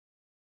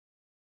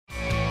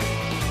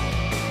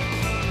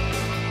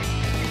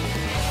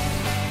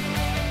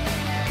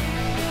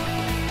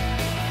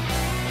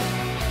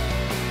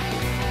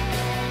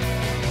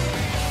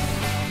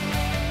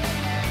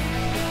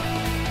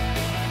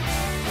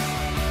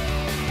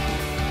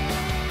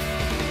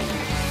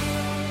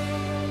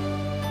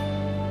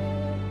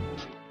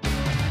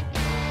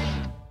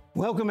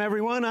Welcome,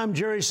 everyone. I'm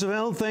Jerry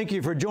Savelle. Thank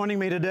you for joining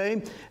me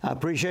today. I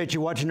appreciate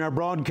you watching our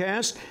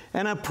broadcast,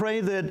 and I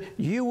pray that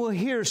you will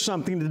hear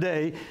something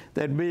today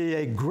that be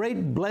a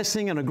great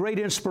blessing and a great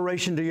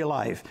inspiration to your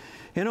life.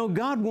 You know,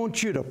 God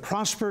wants you to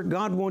prosper.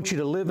 God wants you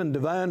to live in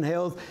divine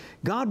health.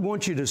 God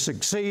wants you to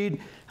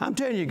succeed. I'm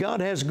telling you, God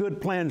has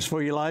good plans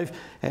for your life,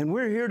 and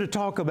we're here to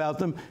talk about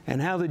them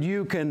and how that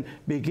you can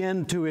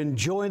begin to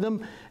enjoy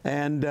them.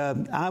 And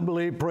I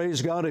believe,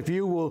 praise God, if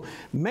you will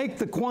make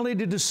the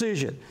quality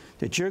decision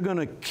that you're going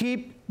to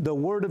keep the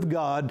Word of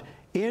God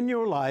in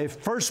your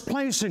life, first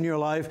place in your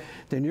life,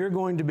 then you're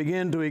going to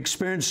begin to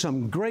experience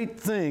some great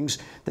things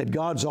that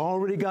God's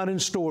already got in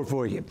store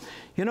for you.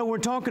 You know, we're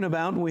talking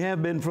about, we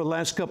have been for the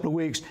last couple of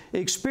weeks,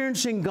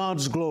 experiencing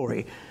God's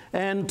glory.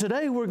 And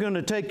today we're going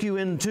to take you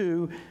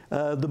into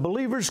the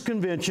Believers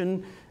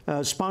Convention,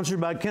 sponsored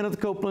by Kenneth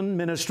Copeland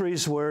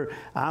Ministries, where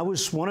I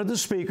was one of the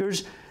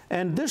speakers.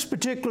 And this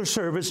particular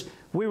service,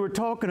 we were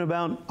talking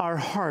about our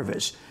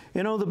harvest.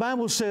 You know, the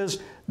Bible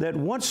says that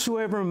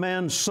whatsoever a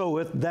man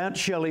soweth, that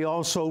shall he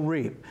also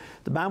reap.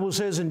 The Bible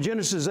says in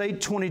Genesis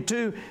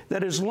 8:22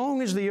 that as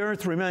long as the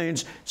earth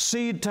remains,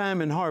 seed time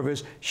and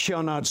harvest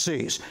shall not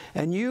cease.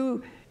 And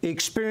you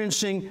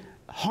experiencing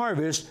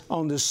harvest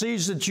on the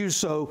seeds that you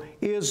sow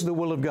is the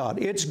will of God.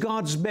 It's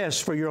God's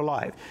best for your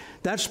life.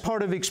 That's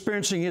part of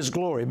experiencing His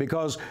glory,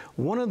 because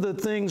one of the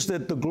things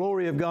that the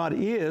glory of God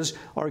is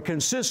or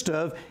consists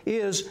of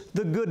is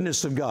the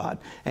goodness of God.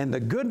 And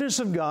the goodness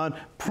of God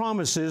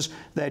promises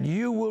that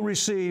you will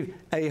receive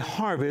a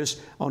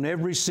harvest on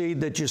every seed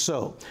that you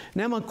sow.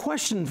 Now, my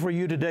question for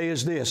you today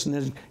is this, and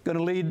it's going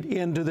to lead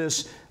into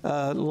this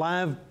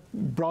live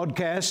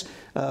broadcast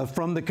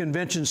from the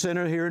convention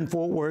center here in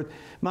Fort Worth.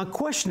 My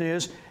question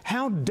is,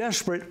 how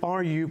desperate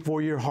are you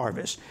for your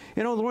harvest?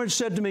 You know, the Lord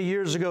said to me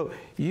years ago,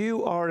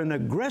 you are an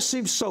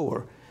aggressive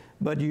sower,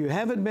 but you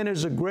haven't been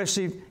as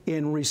aggressive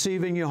in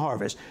receiving your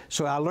harvest.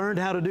 So I learned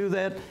how to do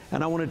that,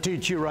 and I want to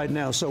teach you right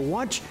now. So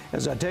watch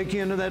as I take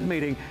you into that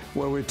meeting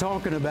where we're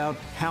talking about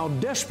how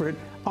desperate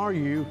are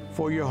you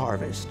for your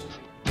harvest.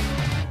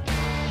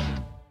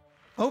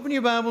 Open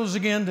your Bibles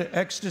again to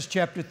Exodus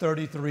chapter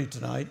 33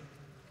 tonight.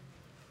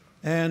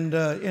 And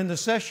in the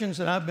sessions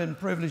that I've been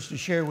privileged to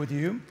share with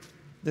you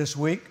this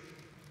week,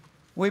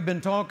 we've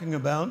been talking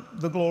about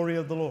the glory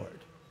of the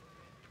Lord.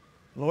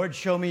 Lord,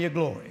 show me your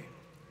glory.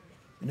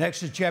 In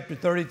Exodus chapter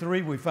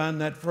 33, we find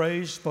that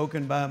phrase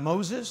spoken by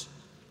Moses.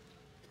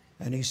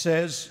 And he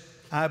says,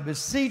 I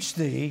beseech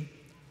thee,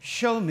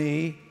 show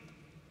me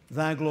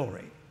thy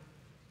glory.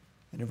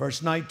 And in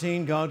verse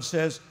 19, God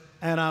says,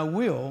 and I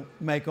will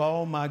make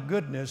all my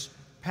goodness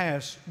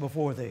pass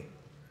before thee.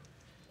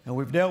 And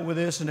we've dealt with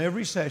this in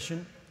every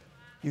session.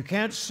 You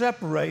can't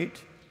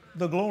separate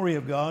the glory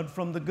of God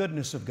from the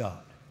goodness of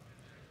God.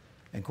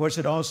 And of course,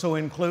 it also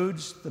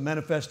includes the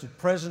manifested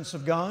presence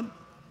of God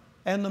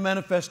and the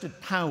manifested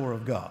power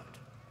of God.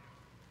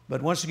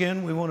 But once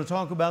again, we want to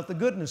talk about the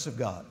goodness of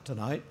God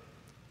tonight.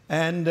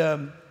 And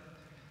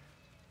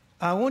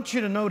I want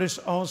you to notice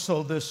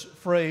also this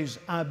phrase,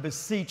 I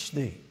beseech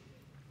thee.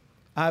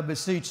 I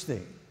beseech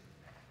thee.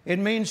 It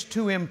means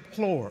to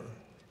implore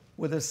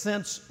with a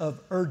sense of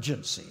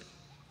urgency.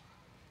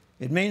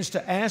 It means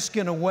to ask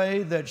in a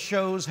way that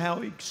shows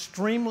how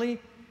extremely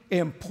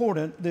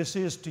important this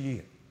is to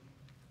you.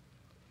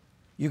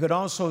 You could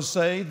also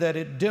say that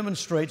it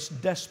demonstrates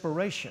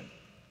desperation.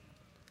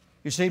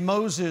 You see,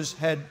 Moses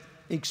had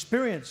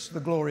experienced the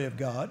glory of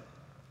God.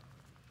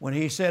 When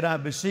he said, I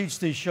beseech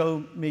thee,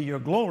 show me your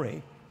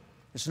glory,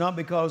 it's not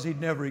because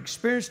he'd never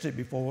experienced it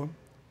before,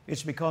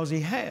 it's because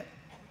he had.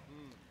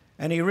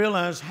 And he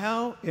realized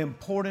how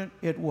important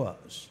it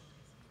was.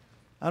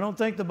 I don't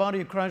think the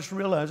body of Christ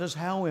realizes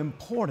how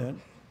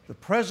important the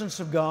presence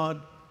of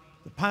God,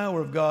 the power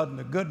of God, and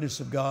the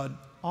goodness of God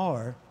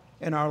are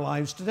in our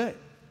lives today.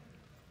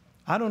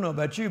 I don't know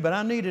about you, but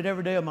I need it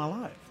every day of my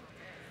life.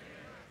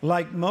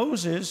 Like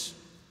Moses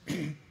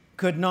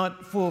could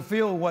not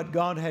fulfill what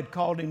God had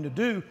called him to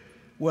do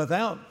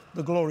without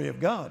the glory of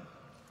God,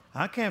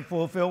 I can't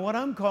fulfill what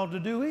I'm called to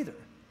do either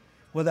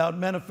without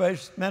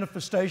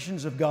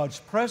manifestations of God's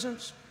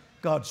presence,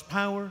 God's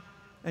power,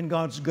 and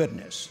God's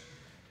goodness.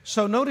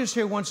 So notice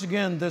here once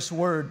again this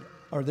word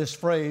or this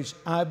phrase,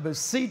 I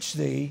beseech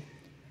thee,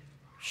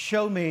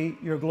 show me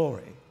your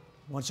glory.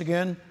 Once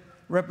again,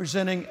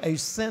 representing a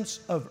sense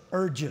of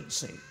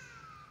urgency.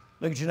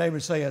 Look at your neighbor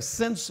and say, a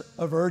sense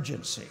of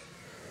urgency.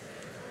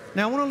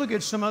 Now I want to look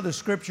at some other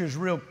scriptures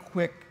real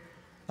quick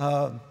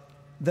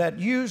that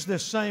use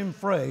this same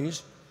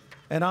phrase,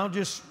 and I'll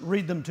just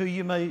read them to you.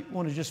 You may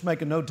want to just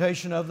make a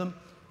notation of them.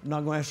 I'm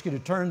not going to ask you to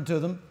turn to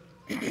them.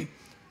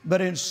 But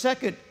in 2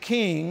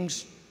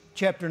 Kings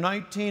chapter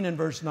 19 and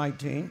verse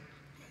 19,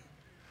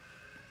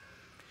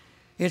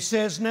 it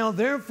says, now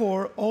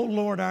therefore, O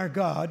Lord our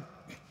God,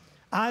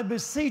 I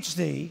beseech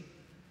thee,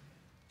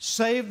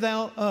 save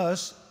thou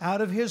us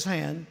out of his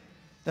hand,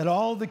 that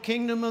all the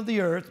kingdoms of the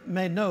earth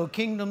may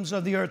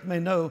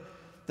know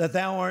that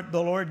thou art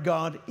the Lord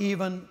God,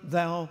 even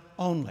thou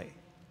only.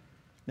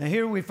 Now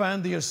here we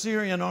find the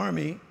Assyrian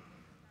army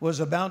was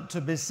about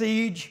to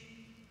besiege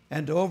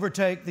and to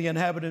overtake the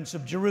inhabitants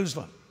of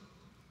Jerusalem.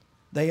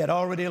 They had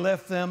already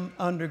left them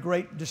under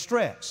great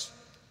distress.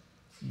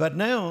 But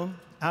now,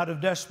 out of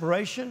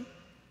desperation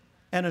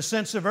and a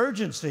sense of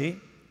urgency,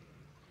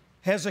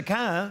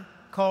 Hezekiah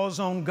calls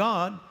on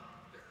God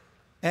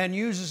and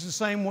uses the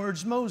same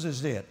words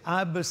Moses did.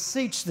 I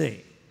beseech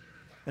thee.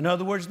 In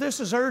other words, this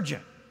is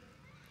urgent.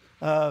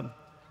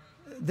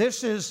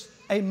 This is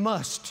a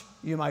must,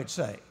 you might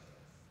say.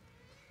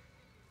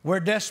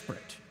 We're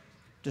desperate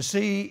to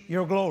see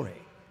your glory,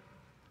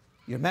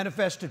 your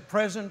manifested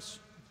presence,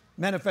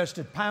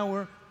 manifested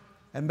power,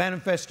 and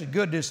manifested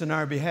goodness in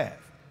our behalf.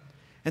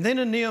 And then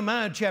in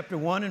Nehemiah chapter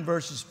 1 and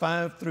verses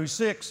 5 through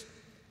 6,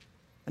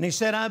 and he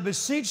said, I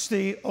beseech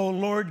thee, O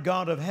Lord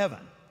God of heaven,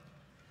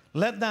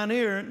 let thine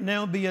ear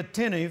now be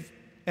attentive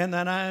and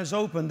thine eyes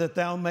open, that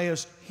thou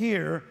mayest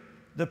hear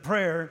the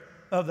prayer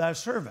of thy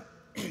servant.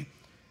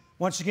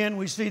 Once again,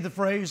 we see the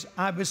phrase,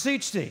 I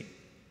beseech thee.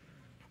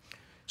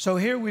 So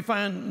here we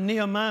find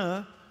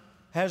Nehemiah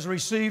has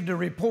received a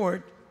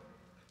report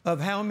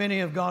of how many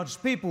of God's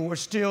people were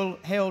still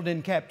held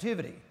in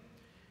captivity.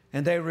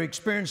 And they were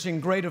experiencing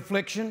great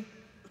affliction,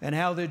 and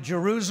how that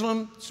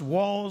Jerusalem's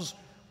walls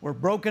were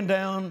broken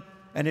down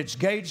and its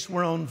gates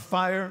were on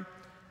fire.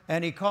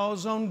 And he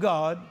calls on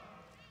God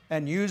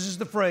and uses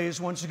the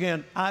phrase, once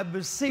again, I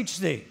beseech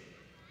thee,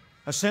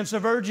 a sense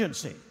of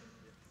urgency.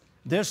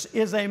 This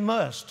is a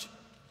must.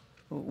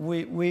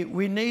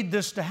 We need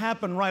this to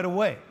happen right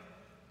away.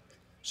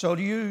 So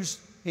he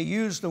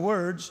used the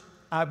words,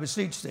 I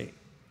beseech thee.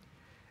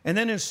 And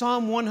then in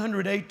Psalm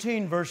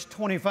 118, verse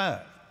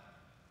 25,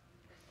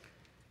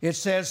 it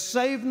says,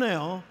 save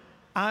now,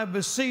 I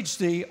beseech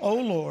thee, O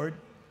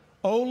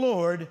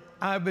Lord,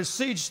 I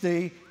beseech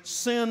thee,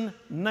 send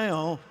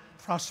now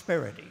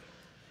prosperity.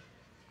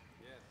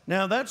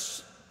 Now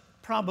that's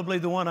probably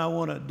the one I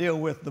want to deal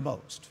with the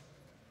most.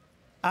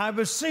 I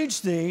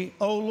beseech thee,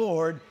 O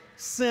Lord,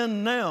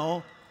 send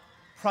now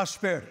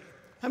prosperity.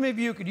 How many of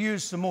you could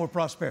use some more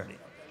prosperity?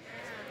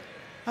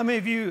 How many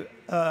of you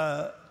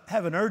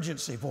have an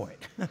urgency for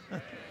it?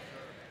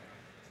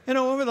 You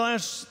know, over the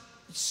last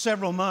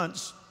several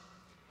months,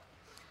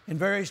 in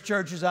various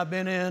churches I've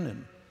been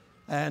in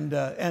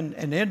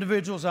and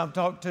individuals I've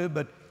talked to,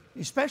 but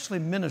especially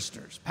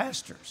ministers,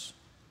 pastors,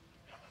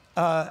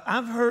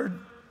 I've heard,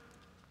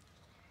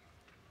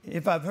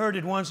 if I've heard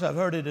it once, I've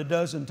heard it a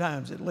dozen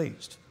times at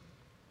least.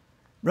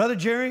 Brother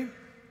Jerry,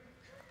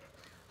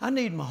 I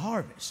need my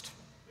harvest.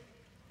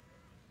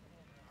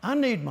 I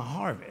need my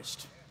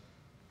harvest.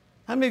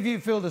 How many of you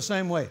feel the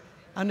same way?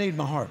 I need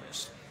my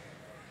harvest.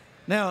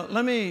 Now,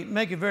 let me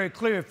make it very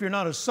clear, if you're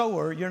not a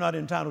sower, you're not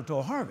entitled to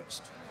a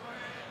harvest.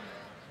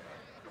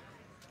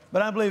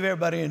 But I believe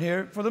everybody in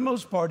here, for the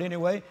most part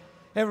anyway,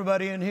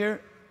 everybody in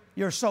here,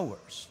 you're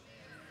sowers.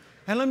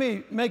 And let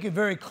me make it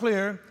very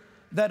clear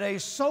that a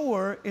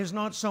sower is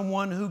not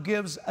someone who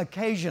gives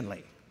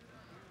occasionally.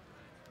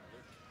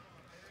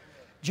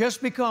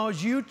 Just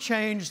because you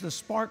change the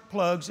spark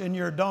plugs in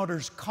your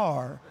daughter's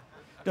car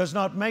does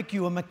not make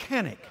you a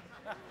mechanic.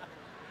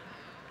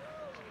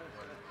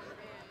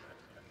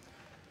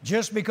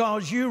 Just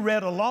because you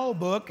read a law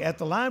book at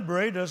the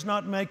library does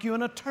not make you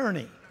an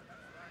attorney.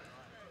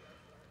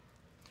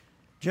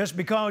 Just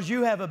because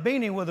you have a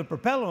beanie with a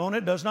propeller on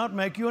it does not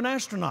make you an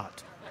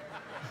astronaut.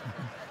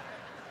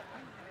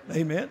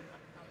 Amen.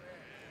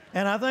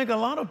 And I think a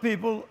lot of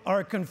people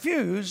are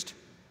confused,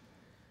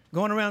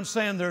 going around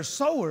saying they're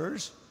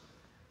sowers,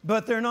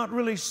 but they're not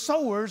really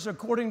sowers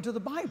according to the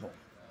Bible.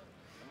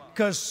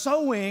 Because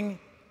sowing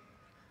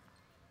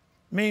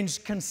means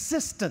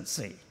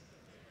consistency.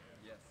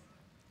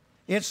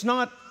 It's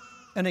not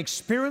an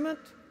experiment.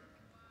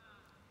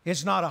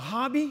 It's not a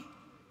hobby.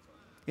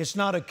 It's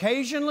not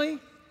occasionally.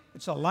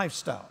 It's a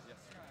lifestyle.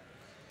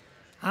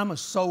 I'm a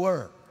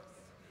sower.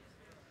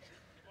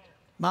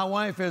 My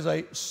wife is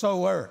a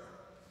sower.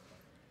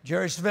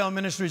 Jerry Savelle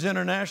Ministries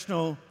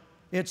International,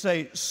 it's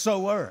a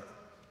sower.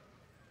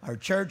 Our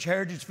church,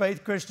 Heritage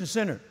Faith Christian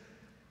Center,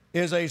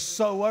 is a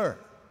sower.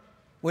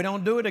 We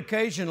don't do it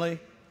occasionally.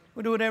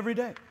 We do it every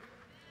day.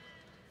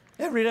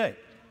 Every day.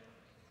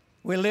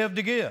 We live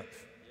to give.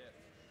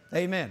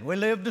 Amen. We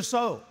live to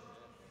sow.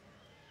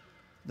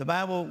 The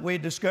Bible we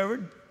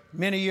discovered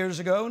many years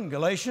ago in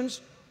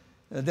Galatians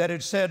that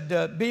it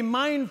said, be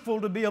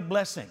mindful to be a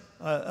blessing.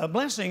 A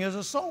blessing is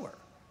a sower.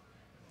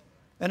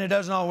 And it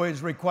doesn't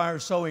always require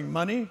sowing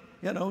money.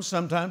 You know,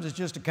 sometimes it's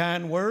just a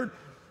kind word,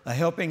 a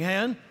helping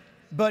hand.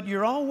 But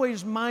you're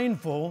always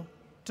mindful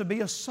to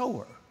be a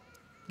sower.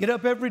 Get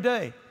up every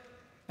day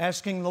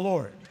asking the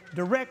Lord,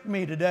 direct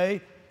me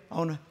today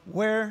on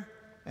where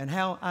and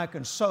how I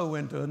can sow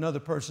into another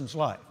person's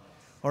life,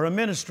 or a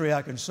ministry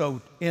I can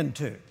sow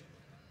into,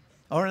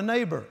 or a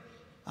neighbor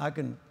I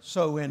can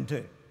sow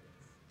into.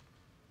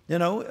 You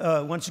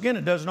know, once again,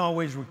 it doesn't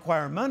always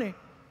require money,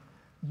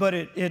 but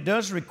it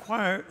does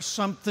require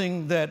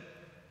something that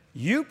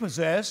you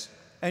possess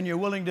and you're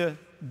willing to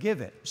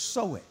give it,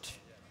 sow it.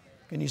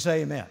 Can you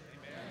say amen? Amen.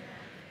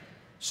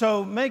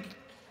 So make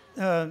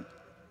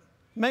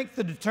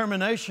the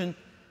determination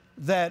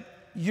that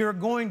you're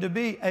going to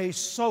be a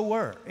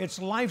sower.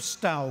 It's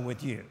lifestyle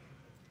with you.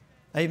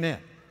 Amen.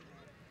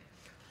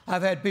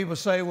 I've had people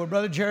say, well,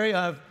 Brother Jerry,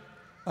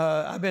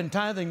 I've been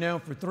tithing now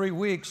for 3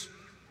 weeks.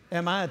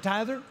 Am I a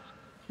tither?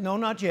 No,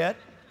 not yet.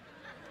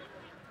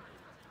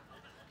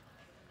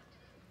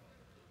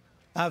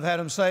 I've had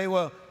them say,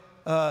 well,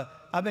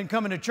 I've been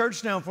coming to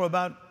church now for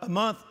about a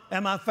month.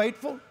 Am I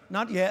faithful?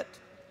 Not yet.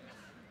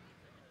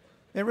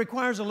 It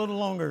requires a little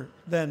longer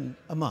than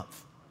a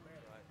month.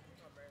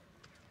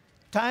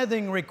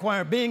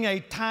 Being a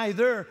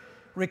tither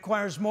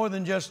requires more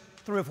than just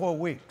 3 or 4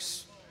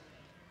 weeks.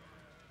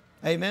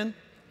 Amen?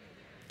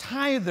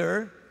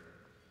 Tither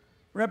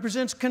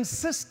represents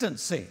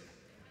consistency.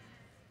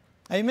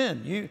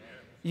 Amen.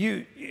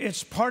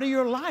 It's part of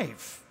your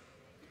life.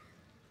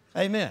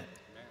 Amen.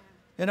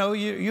 You know,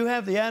 you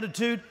have the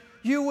attitude,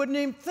 you wouldn't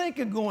even think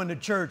of going to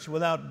church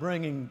without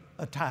bringing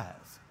a tithe.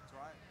 That's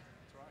right.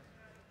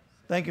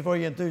 Thank you for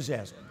your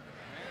enthusiasm.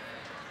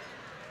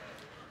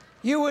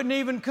 You wouldn't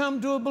even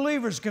come to a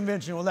believer's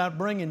convention without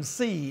bringing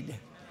seed.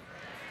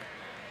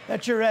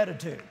 That's your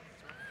attitude.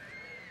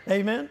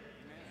 Amen?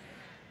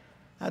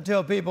 I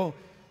tell people,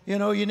 you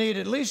know, you need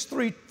at least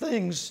 3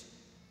 things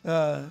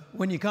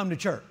when you come to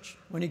church,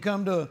 when you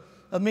come to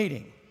a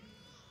meeting,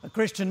 a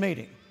Christian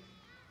meeting.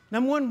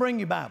 Number 1, bring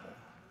your Bible.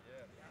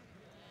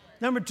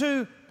 Number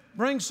 2,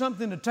 bring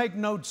something to take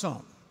notes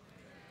on.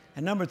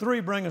 And number 3,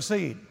 bring a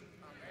seed.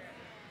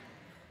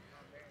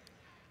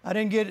 I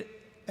didn't get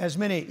as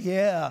many,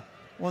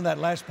 on that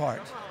last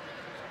part.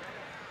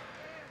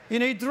 You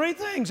need 3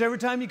 things every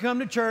time you come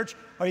to church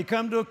or you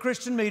come to a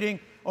Christian meeting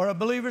or a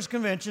believer's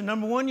convention.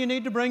 Number 1, you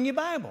need to bring your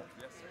Bible.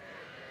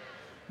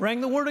 Bring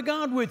the Word of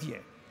God with you.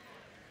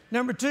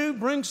 Number 2,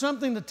 bring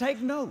something to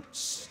take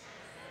notes.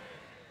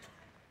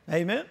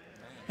 Amen?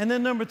 And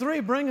then number 3,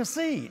 bring a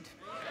seed.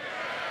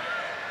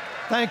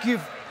 Thank you.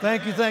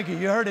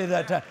 You heard it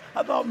that time.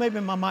 I thought maybe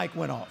my mic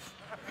went off.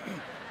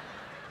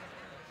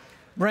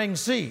 Bring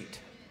seed.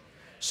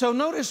 So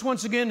notice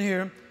once again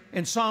here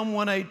in Psalm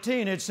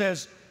 118, it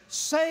says,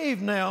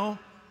 save now,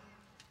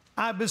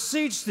 I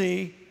beseech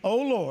thee, O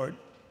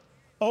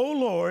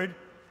Lord,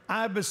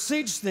 I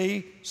beseech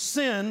thee,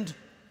 send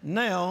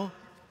now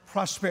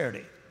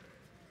prosperity.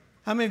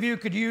 How many of you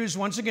could use,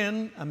 once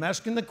again, I'm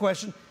asking the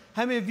question,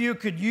 how many of you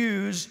could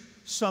use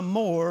some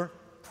more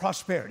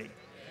prosperity?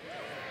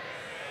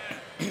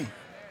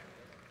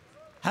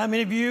 How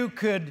many of you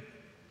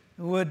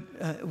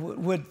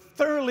would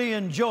thoroughly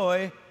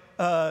enjoy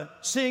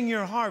seeing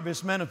your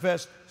harvest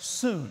manifest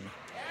soon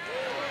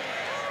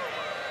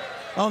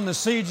on the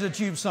seeds that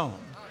you've sown?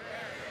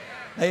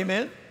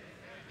 Amen.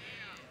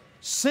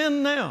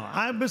 Send now,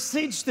 I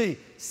beseech thee,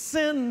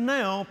 send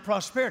now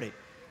prosperity.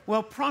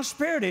 Well,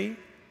 prosperity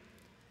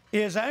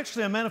is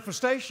actually a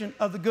manifestation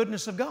of the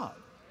goodness of God.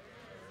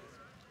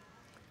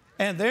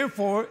 And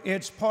therefore,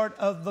 it's part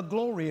of the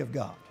glory of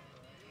God.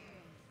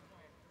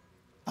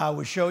 I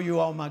will show you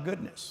all my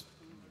goodness.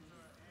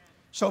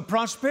 So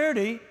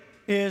prosperity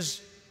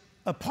is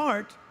a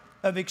part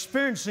of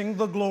experiencing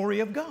the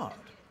glory of God.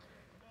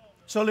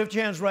 So lift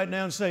your hands right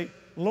now and say,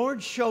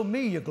 Lord, show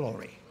me your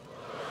glory.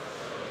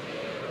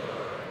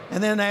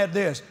 And then add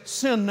this,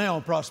 send now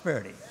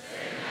prosperity.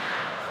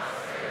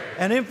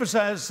 And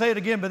emphasize, say it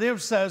again, but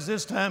emphasize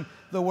this time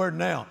the word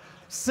now.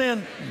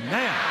 Send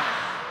now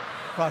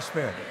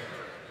prosperity.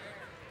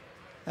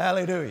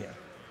 Hallelujah.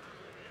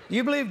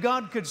 You believe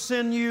God could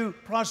send you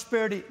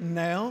prosperity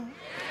now?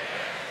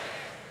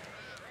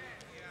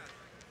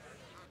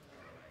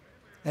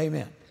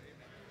 Amen.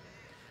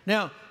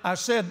 Now, I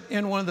said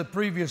in one of the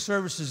previous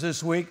services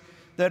this week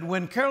that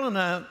when Carol and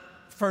I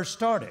first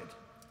started,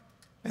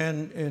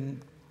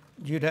 and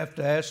you'd have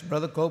to ask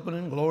Brother Copeland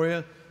and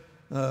Gloria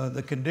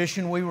the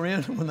condition we were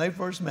in when they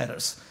first met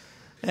us.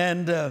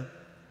 And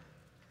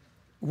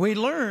we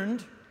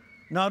learned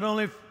not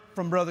only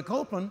from Brother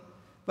Copeland,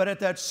 but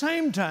at that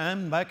same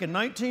time, back in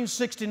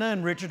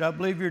 1969, Richard, I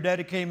believe your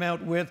daddy came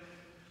out with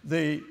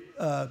the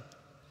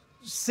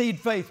Seed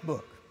Faith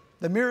book,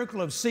 The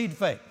Miracle of Seed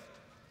Faith.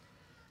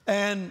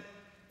 And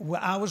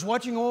I was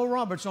watching Oral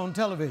Roberts on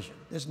television.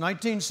 It's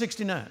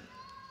 1969.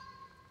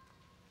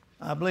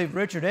 I believe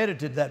Richard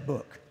edited that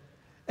book.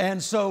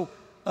 And so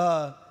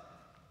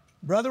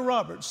Brother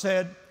Roberts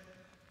said,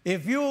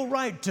 if you'll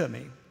write to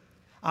me,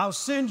 I'll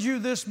send you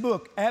this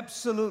book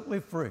absolutely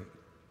free.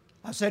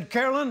 I said,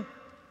 Carolyn,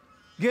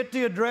 get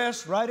the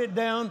address, write it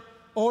down,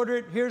 order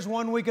it. Here's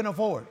one we can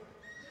afford.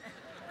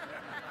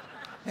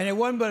 And it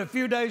wasn't but a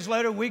few days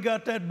later, we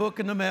got that book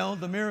in the mail,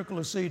 The Miracle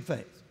of Seed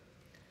Faith.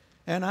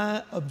 And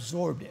I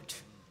absorbed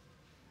it.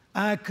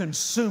 I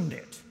consumed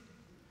it.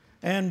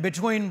 And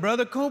between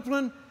Brother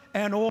Copeland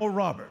and Oral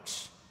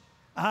Roberts,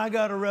 I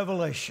got a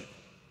revelation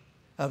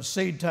of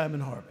seed time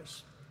and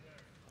harvest.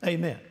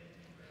 Amen.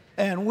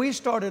 And we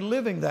started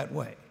living that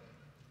way.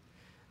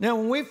 Now,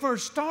 when we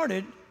first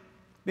started,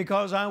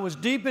 because I was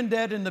deep in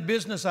debt in the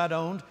business I'd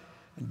owned,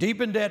 and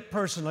deep in debt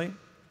personally,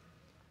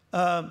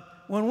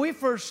 when we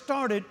first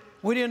started,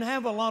 we didn't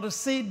have a lot of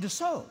seed to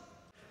sow.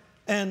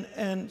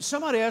 And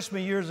somebody asked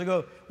me years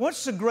ago,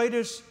 what's the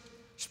greatest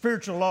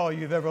spiritual law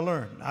you've ever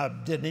learned. I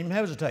didn't even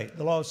hesitate.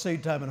 The law of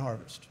seed time and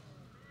harvest.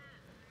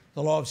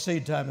 The law of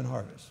seed time and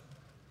harvest.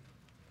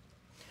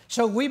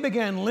 So we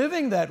began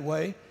living that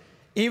way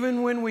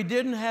even when we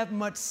didn't have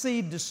much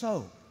seed to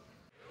sow.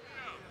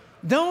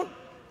 Don't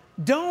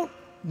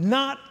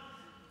not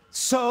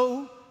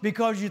sow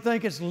because you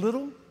think it's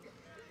little.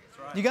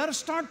 You got to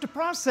start the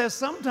process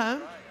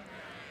sometime.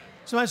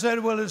 Somebody said,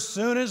 well, as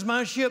soon as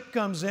my ship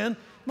comes in.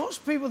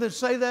 Most people that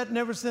say that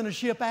never send a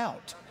ship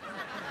out.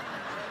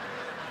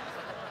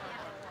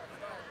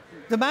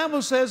 The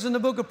Bible says in the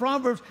book of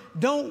Proverbs,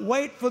 don't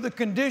wait for the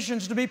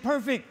conditions to be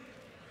perfect.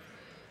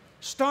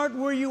 Start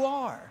where you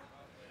are.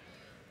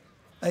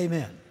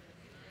 Amen.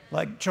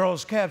 Like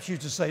Charles Capps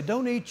used to say,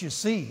 don't eat your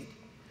seed.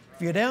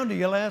 If you're down to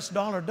your last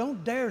dollar,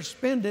 don't dare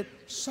spend it,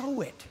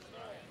 sow it.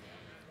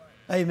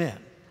 Amen.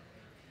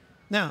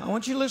 Now, I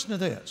want you to listen to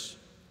this.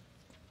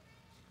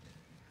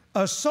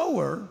 A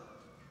sower,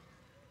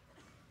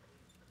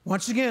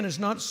 once again, is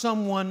not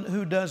someone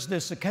who does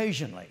this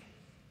occasionally.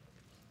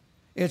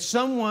 It's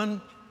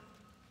someone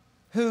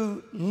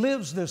who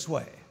lives this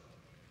way.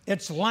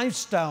 It's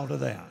lifestyle to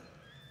them.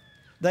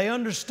 They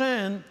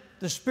understand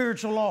the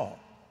spiritual law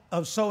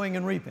of sowing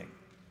and reaping,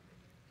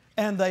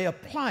 and they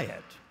apply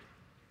it,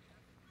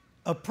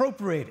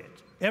 appropriate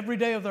it every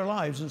day of their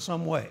lives in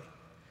some way.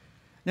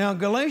 Now,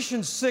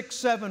 Galatians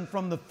 6:7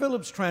 from the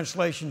Phillips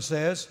translation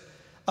says,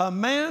 a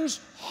man's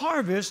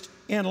harvest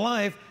in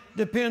life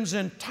depends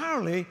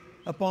entirely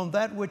upon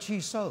that which he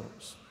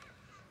sows.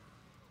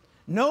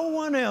 No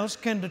one else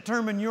can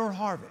determine your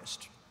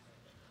harvest,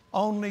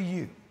 only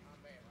you.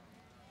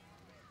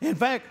 In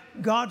fact,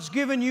 God's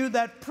given you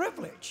that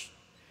privilege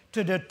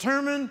to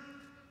determine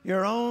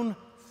your own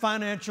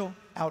financial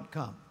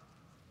outcome.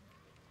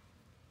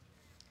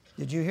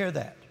 Did you hear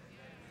that?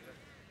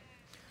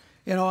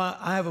 You know,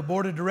 I have a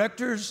board of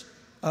directors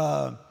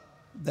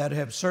that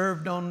have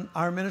served on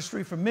our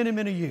ministry for many,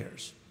 many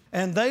years.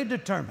 And they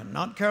determine,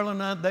 not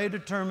Carolyn and I, they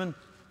determine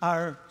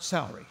our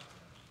salary.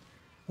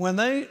 When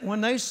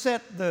they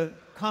set the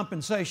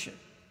compensation,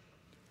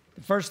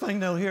 the first thing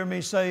they'll hear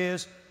me say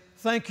is,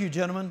 thank you,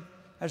 gentlemen.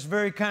 That's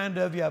very kind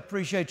of you. I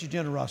appreciate your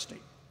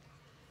generosity.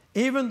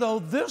 Even though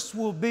this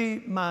will be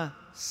my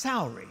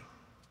salary,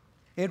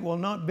 it will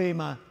not be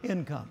my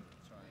income.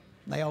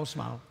 They all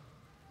smile.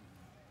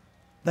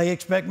 They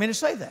expect me to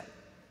say that.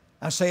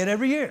 I say it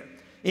every year.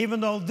 Even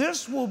though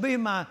this will be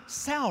my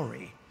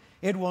salary,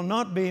 it will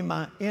not be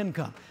my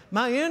income.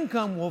 My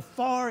income will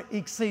far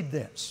exceed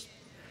this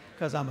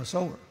because I'm a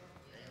sower.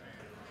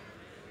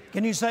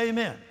 Can you say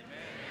amen?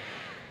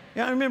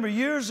 Yeah, I remember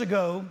years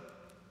ago,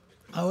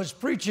 I was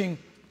preaching,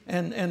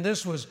 and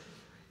this was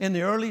in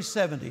the early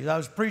 70s. I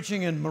was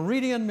preaching in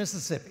Meridian,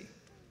 Mississippi.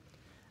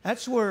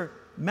 That's where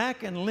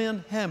Mac and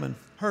Lynn Hammond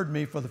heard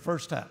me for the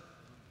first time.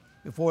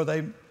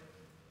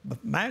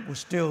 But Mac was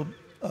still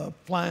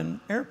flying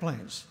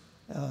airplanes,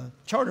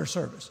 charter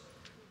service.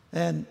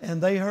 And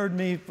they heard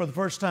me for the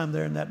first time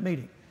there in that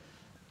meeting.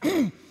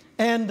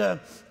 And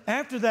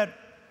after that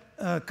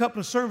couple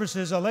of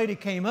services, a lady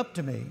came up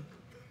to me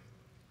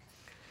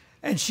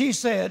and she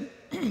said,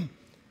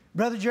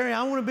 Brother Jerry,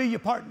 I want to be your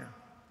partner.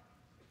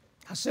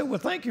 I said, well,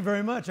 thank you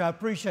very much. I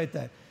appreciate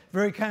that.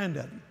 Very kind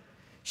of you.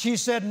 She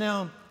said,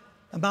 now,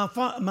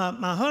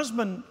 my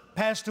husband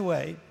passed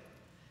away,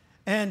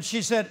 and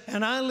she said,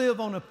 and I live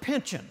on a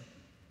pension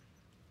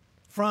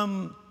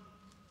from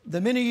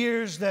the many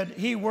years that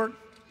he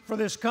worked for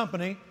this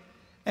company,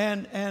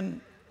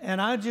 and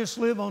I just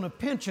live on a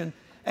pension,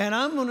 and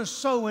I'm going to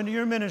sow into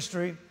your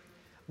ministry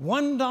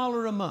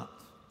 $1 a month.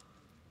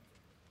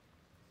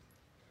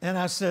 And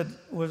I said,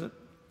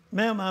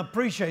 ma'am, I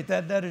appreciate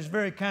that. That is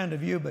very kind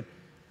of you, but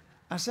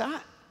I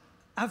said,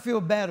 I feel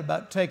bad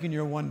about taking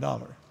your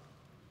 $1.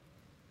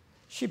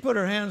 She put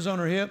her hands on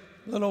her hip.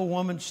 The little old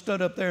woman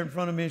stood up there in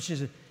front of me and she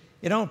said,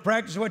 you don't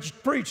practice what you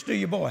preach, do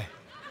you, boy?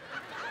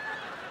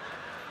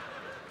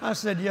 I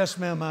said, yes,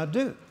 ma'am, I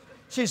do.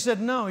 She said,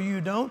 no, you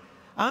don't.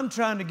 I'm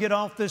trying to get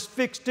off this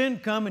fixed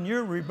income and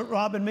you're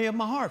robbing me of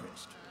my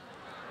harvest.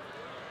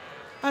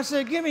 I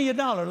said, give me your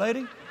 $1,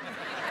 lady.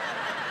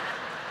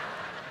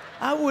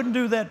 I wouldn't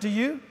do that to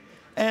you.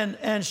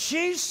 And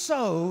she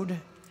sowed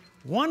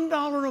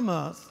 $1 a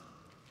month,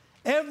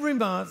 every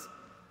month,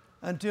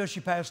 until she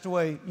passed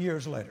away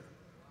years later.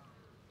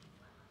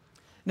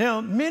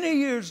 Now, many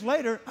years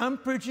later, I'm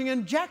preaching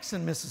in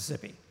Jackson,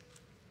 Mississippi.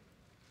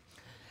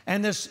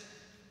 And this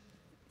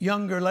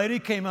younger lady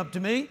came up to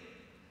me,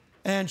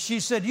 and she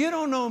said, you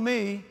don't know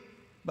me,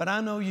 but I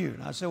know you.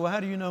 And I said, well,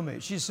 how do you know me?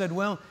 She said,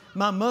 well,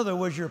 my mother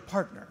was your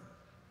partner.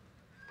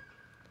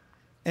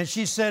 And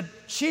she said,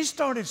 she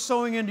started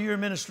sowing into your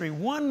ministry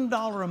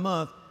 $1 a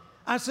month.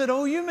 I said,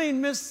 oh, you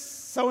mean Miss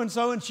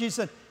So-and-so? And she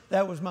said,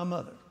 that was my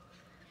mother.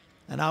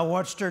 And I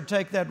watched her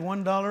take that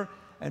 $1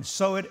 and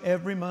sow it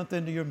every month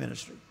into your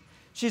ministry.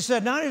 She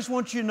said, now I just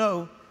want you to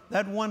know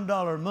that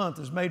 $1 a month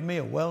has made me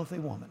a wealthy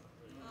woman.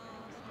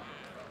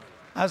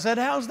 I said,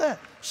 how's that?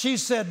 She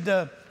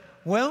said,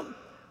 well,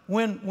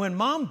 when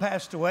Mom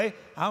passed away,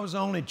 I was the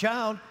only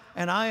child,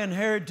 and I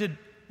inherited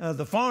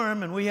the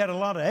farm, and we had a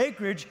lot of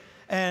acreage,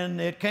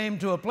 and it came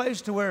to a place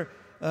to where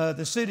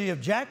the city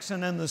of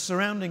Jackson and the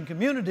surrounding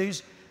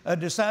communities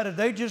decided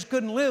they just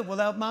couldn't live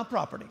without my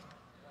property.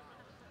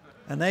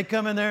 And they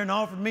come in there and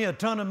offered me a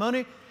ton of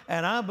money,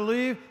 and I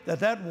believe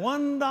that that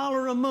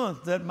 $1 a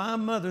month that my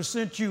mother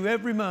sent you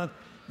every month,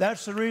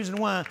 that's the reason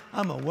why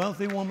I'm a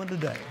wealthy woman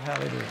today.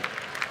 Hallelujah.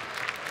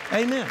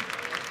 Amen.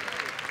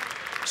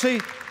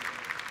 See,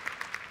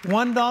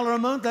 $1 a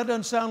month, that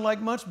doesn't sound like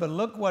much, but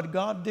look what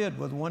God did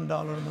with $1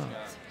 a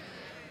month.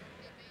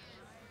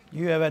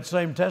 You have that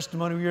same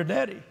testimony with your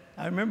daddy.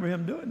 I remember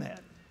him doing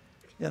that,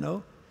 you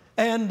know.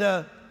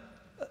 And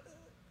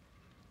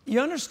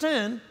you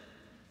understand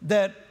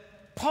that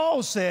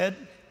Paul said,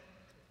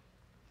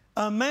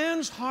 a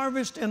man's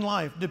harvest in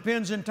life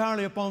depends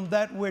entirely upon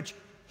that which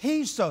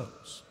he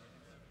sows.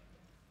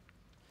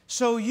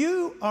 So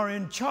you are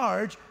in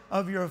charge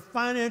of your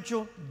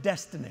financial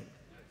destiny.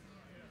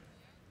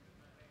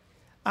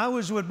 I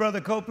was with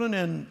Brother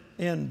Copeland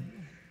in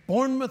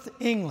Bournemouth,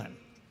 England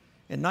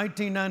in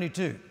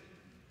 1992.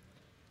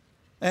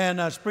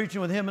 And I was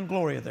preaching with him and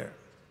Gloria there.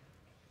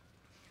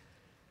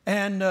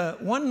 And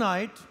one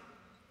night,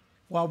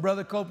 while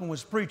Brother Copeland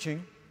was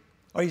preaching,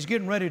 or he's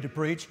getting ready to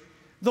preach,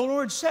 the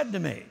Lord said to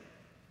me,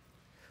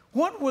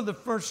 what were the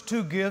first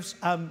two gifts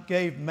I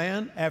gave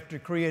man after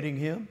creating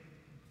him?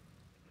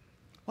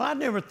 Well, I'd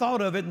never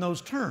thought of it in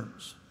those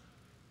terms.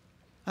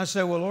 I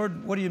said, well,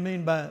 Lord, what do you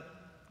mean by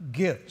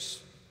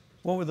gifts?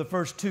 What were the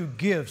first two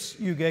gifts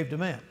you gave to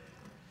man?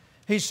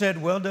 He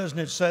said, well, doesn't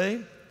it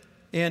say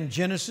in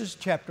Genesis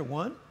chapter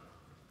 1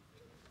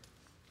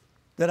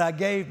 that I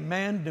gave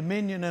man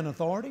dominion and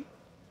authority?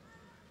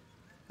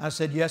 I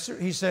said, yes, sir.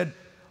 He said,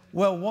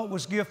 well, what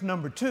was gift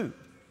number 2?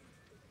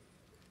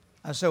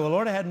 I said, well,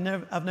 Lord, I've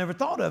never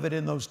thought of it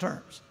in those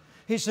terms.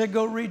 He said,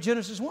 go read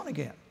Genesis 1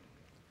 again.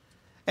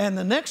 And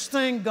the next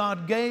thing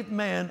God gave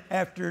man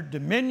after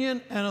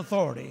dominion and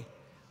authority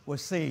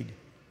was seed.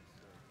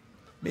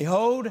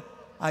 Behold,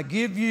 I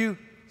give you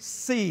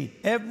seed,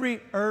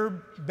 every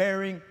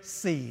herb-bearing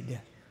seed.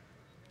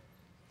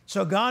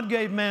 So God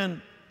gave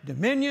man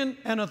dominion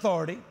and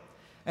authority,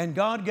 and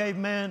God gave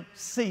man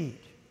seed.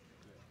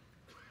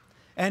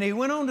 And he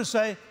went on to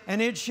say,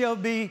 and it shall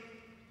be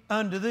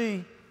unto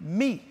thee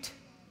meat,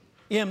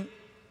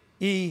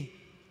 M-E-E-T,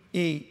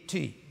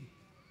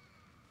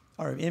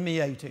 or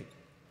M-E-A-T.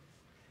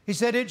 He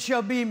said, it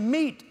shall be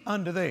meat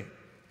unto thee.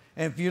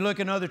 And if you look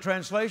in other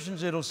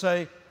translations, it'll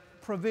say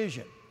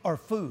provision or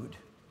food.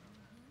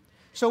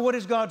 So what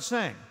is God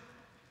saying?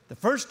 The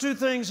first two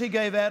things he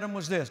gave Adam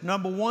was this.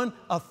 Number 1,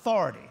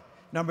 authority.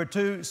 Number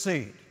 2,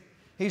 seed.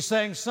 He's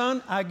saying,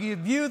 son, I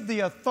give you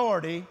the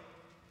authority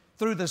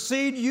through the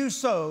seed you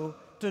sow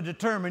to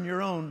determine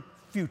your own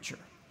future.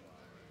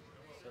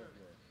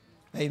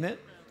 Amen?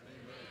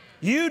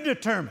 You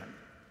determine.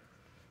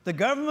 The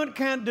government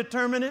can't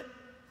determine it.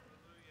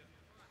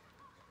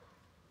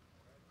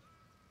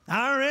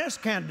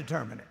 IRS can't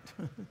determine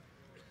it.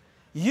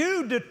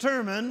 You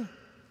determine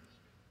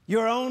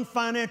your own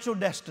financial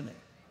destiny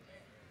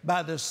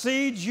by the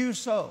seeds you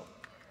sow.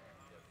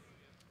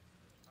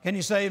 Can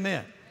you say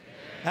amen?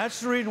 That's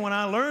the reason when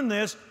I learned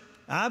this,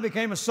 I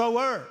became a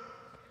sower.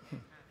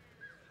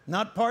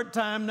 Not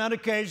part-time, not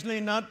occasionally,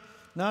 not,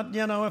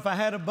 you know, if I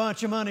had a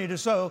bunch of money to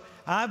sow.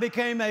 I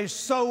became a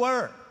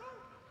sower.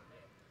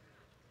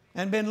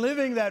 And been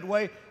living that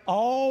way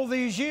all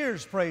these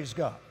years, praise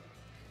God.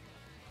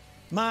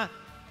 My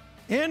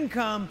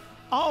income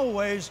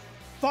always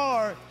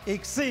far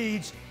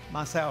exceeds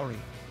my salary.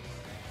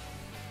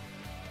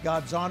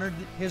 God's honored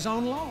His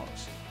own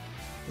laws,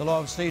 the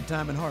law of seed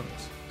time and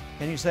harvest.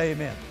 Can you say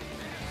amen?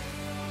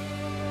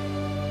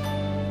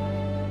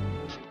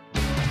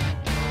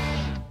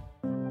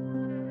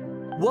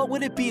 What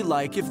would it be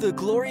like if the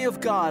glory of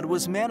God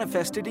was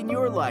manifested in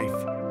your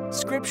life?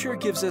 Scripture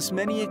gives us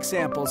many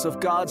examples of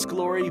God's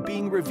glory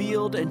being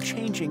revealed and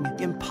changing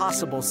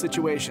impossible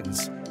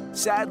situations.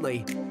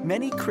 Sadly,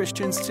 many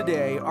Christians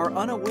today are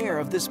unaware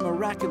of this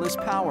miraculous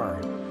power.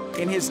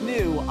 In his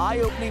new,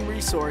 eye-opening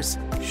resource,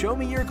 Show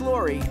Me Your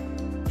Glory,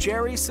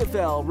 Jerry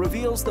Savelle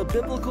reveals the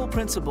biblical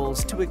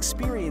principles to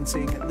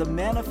experiencing the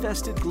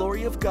manifested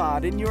glory of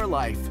God in your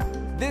life.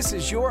 This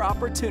is your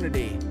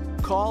opportunity.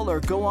 Call or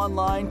go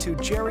online to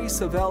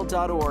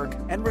jerrysavelle.org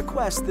and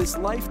request this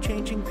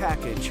life-changing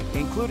package,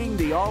 including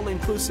the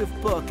all-inclusive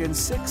book and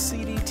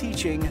 6-CD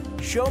teaching,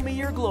 Show Me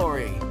Your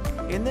Glory.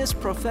 In this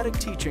prophetic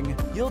teaching,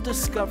 you'll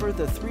discover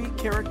the 3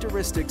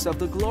 characteristics of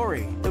the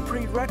glory, the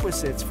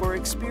prerequisites for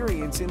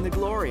experiencing the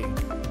glory,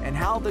 and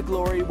how the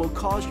glory will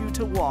cause you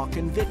to walk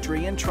in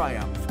victory and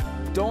triumph.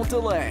 Don't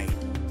delay.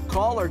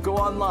 Call or go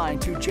online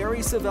to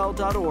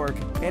jerrysavelle.org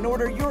and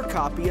order your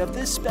copy of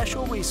this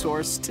special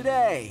resource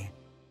today.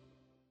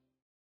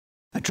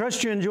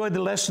 trust you enjoyed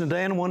the lesson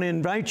today and want to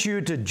invite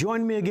you to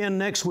join me again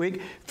next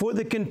week for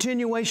the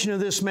continuation of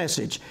this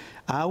message.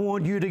 I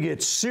want you to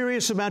get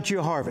serious about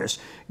your harvest.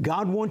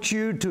 God wants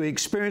you to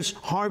experience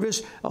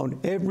harvest on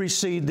every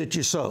seed that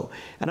you sow.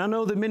 And I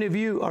know that many of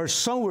you are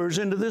sowers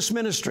into this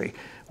ministry.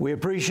 We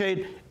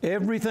appreciate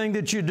everything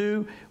that you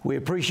do. We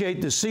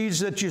appreciate the seeds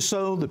that you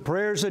sow, the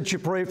prayers that you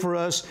pray for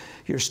us.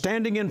 You're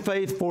standing in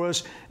faith for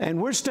us,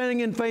 and we're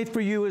standing in faith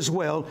for you as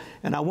well.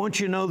 And I want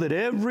you to know that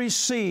every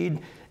seed,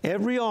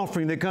 every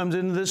offering that comes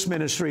into this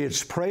ministry,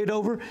 it's prayed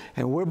over,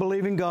 and we're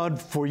believing God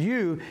for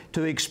you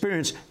to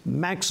experience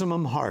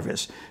maximum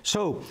harvest.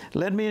 So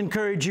let me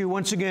encourage you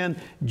once again,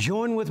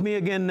 join with me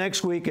again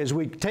next week as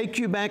we take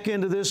you back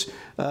into this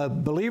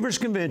Believers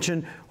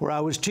Convention where I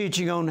was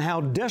teaching on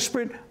how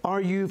desperate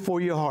are you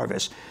for your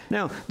harvest.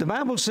 Now, the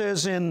Bible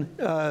says in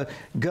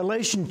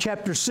Galatians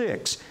chapter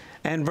 6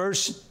 and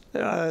verse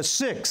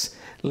 6,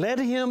 let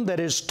him that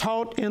is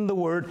taught in the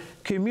word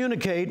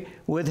communicate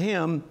with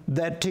him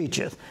that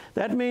teacheth.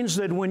 That means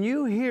that when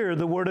you hear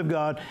the word of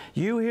God,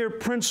 you hear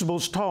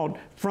principles taught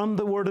from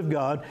the word of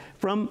God,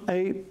 from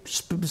a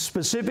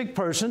specific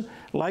person,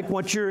 like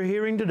what you're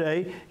hearing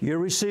today. You're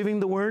receiving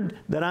the word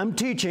that I'm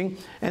teaching,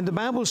 and the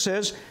Bible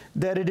says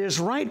that it is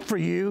right for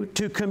you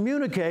to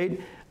communicate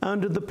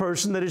unto the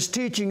person that is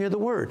teaching you the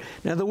word.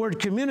 Now, the word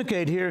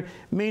communicate here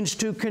means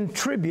to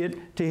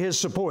contribute to his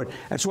support.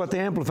 That's what the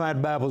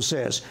Amplified Bible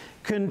says.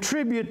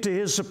 Contribute to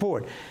his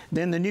support.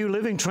 Then the New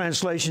Living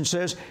Translation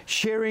says,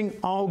 sharing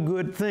all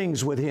good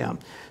things with him.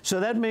 So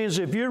that means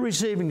if you're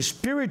receiving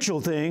spiritual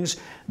things,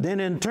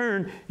 then in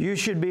turn, you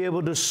should be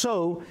able to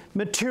sow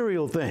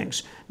material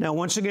things. Now,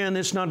 once again,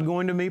 it's not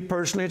going to me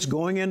personally. It's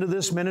going into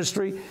this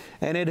ministry,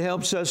 and it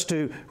helps us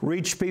to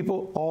reach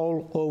people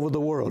all over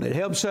the world. It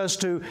helps us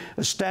to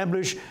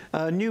establish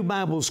new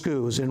Bible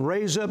schools and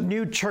raise up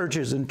new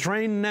churches and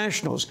train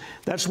nationals.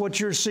 That's what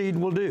your seed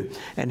will do.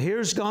 And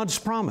here's God's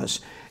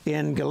promise.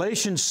 In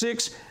Galatians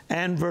 6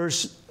 and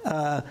verse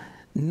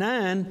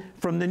 9,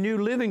 from the New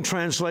Living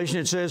Translation,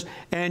 it says,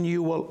 and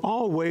you will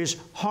always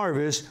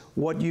harvest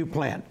what you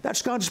plant.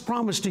 That's God's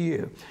promise to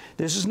you.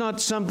 This is not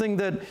something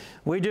that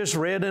we just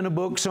read in a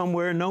book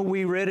somewhere. No,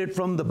 we read it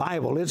from the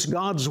Bible. It's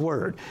God's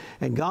Word.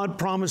 And God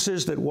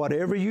promises that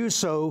whatever you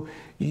sow,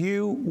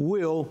 you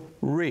will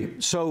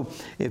reap. So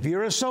if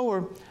you're a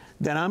sower,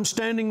 then I'm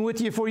standing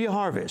with you for your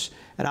harvest.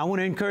 And I want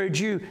to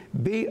encourage you,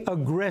 be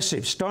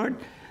aggressive. Start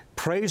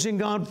praising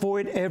God for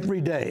it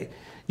every day.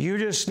 You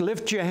just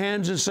lift your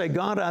hands and say,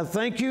 God, I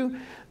thank you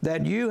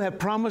that you have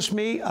promised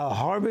me a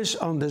harvest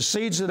on the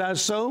seeds that I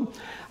sow.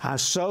 I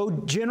sow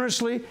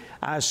generously.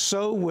 I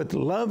sow with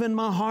love in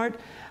my heart.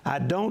 I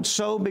don't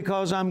sow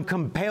because I'm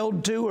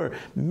compelled to or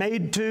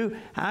made to.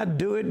 I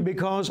do it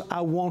because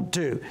I want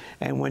to.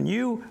 And when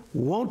you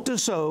want to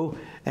sow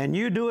and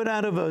you do it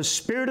out of a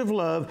spirit of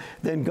love,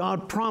 then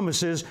God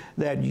promises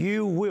that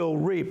you will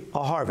reap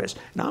a harvest.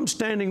 And I'm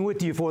standing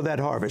with you for that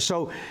harvest.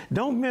 So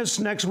don't miss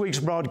next week's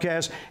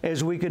broadcast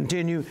as we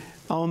continue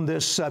on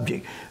this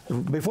subject.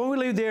 Before we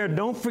leave there,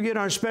 don't forget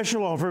our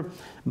special offer,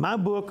 my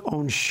book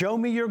on Show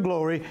Me Your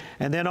Glory,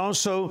 and then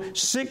also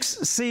 6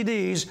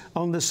 CDs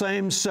on the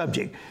same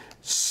subject.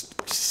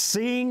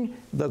 Seeing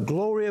the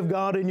glory of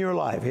God in your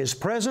life, His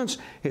presence,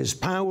 His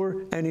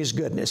power, and His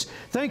goodness.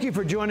 Thank you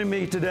for joining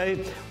me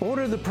today.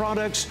 Order the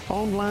products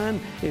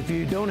online if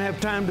you don't have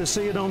time to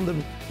see it on the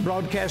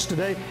broadcast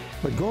today.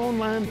 But go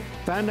online,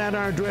 find out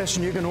our address,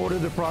 and you can order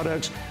the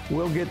products.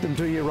 We'll get them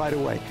to you right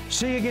away.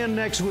 See you again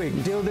next week.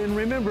 Until then,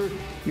 remember,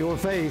 your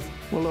faith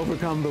will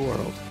overcome the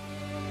world.